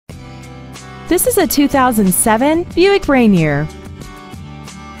This is a 2007 Buick Rainier.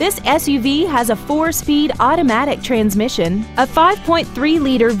 This SUV has a 4-speed automatic transmission, a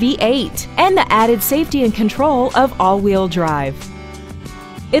 5.3-liter V8, and the added safety and control of all-wheel drive.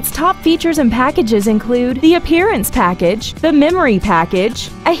 Its top features and packages include the appearance package, the memory package,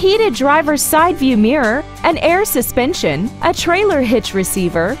 a heated driver's side view mirror, an air suspension, a trailer hitch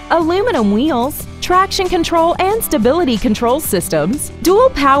receiver, aluminum wheels, traction control and stability control systems, dual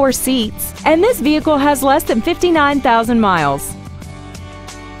power seats, and this vehicle has less than 59,000 miles.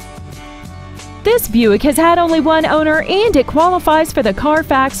 This Buick has had only one owner and it qualifies for the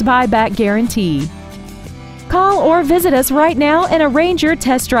Carfax buyback guarantee. Call or visit us right now and arrange your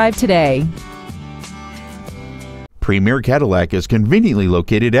test drive today. Premier Cadillac is conveniently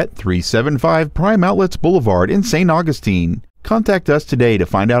located at 375 Prime Outlets Boulevard in Saint Augustine. Contact us today to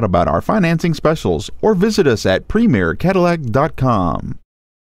find out about our financing specials or visit us at premiercadillac.com.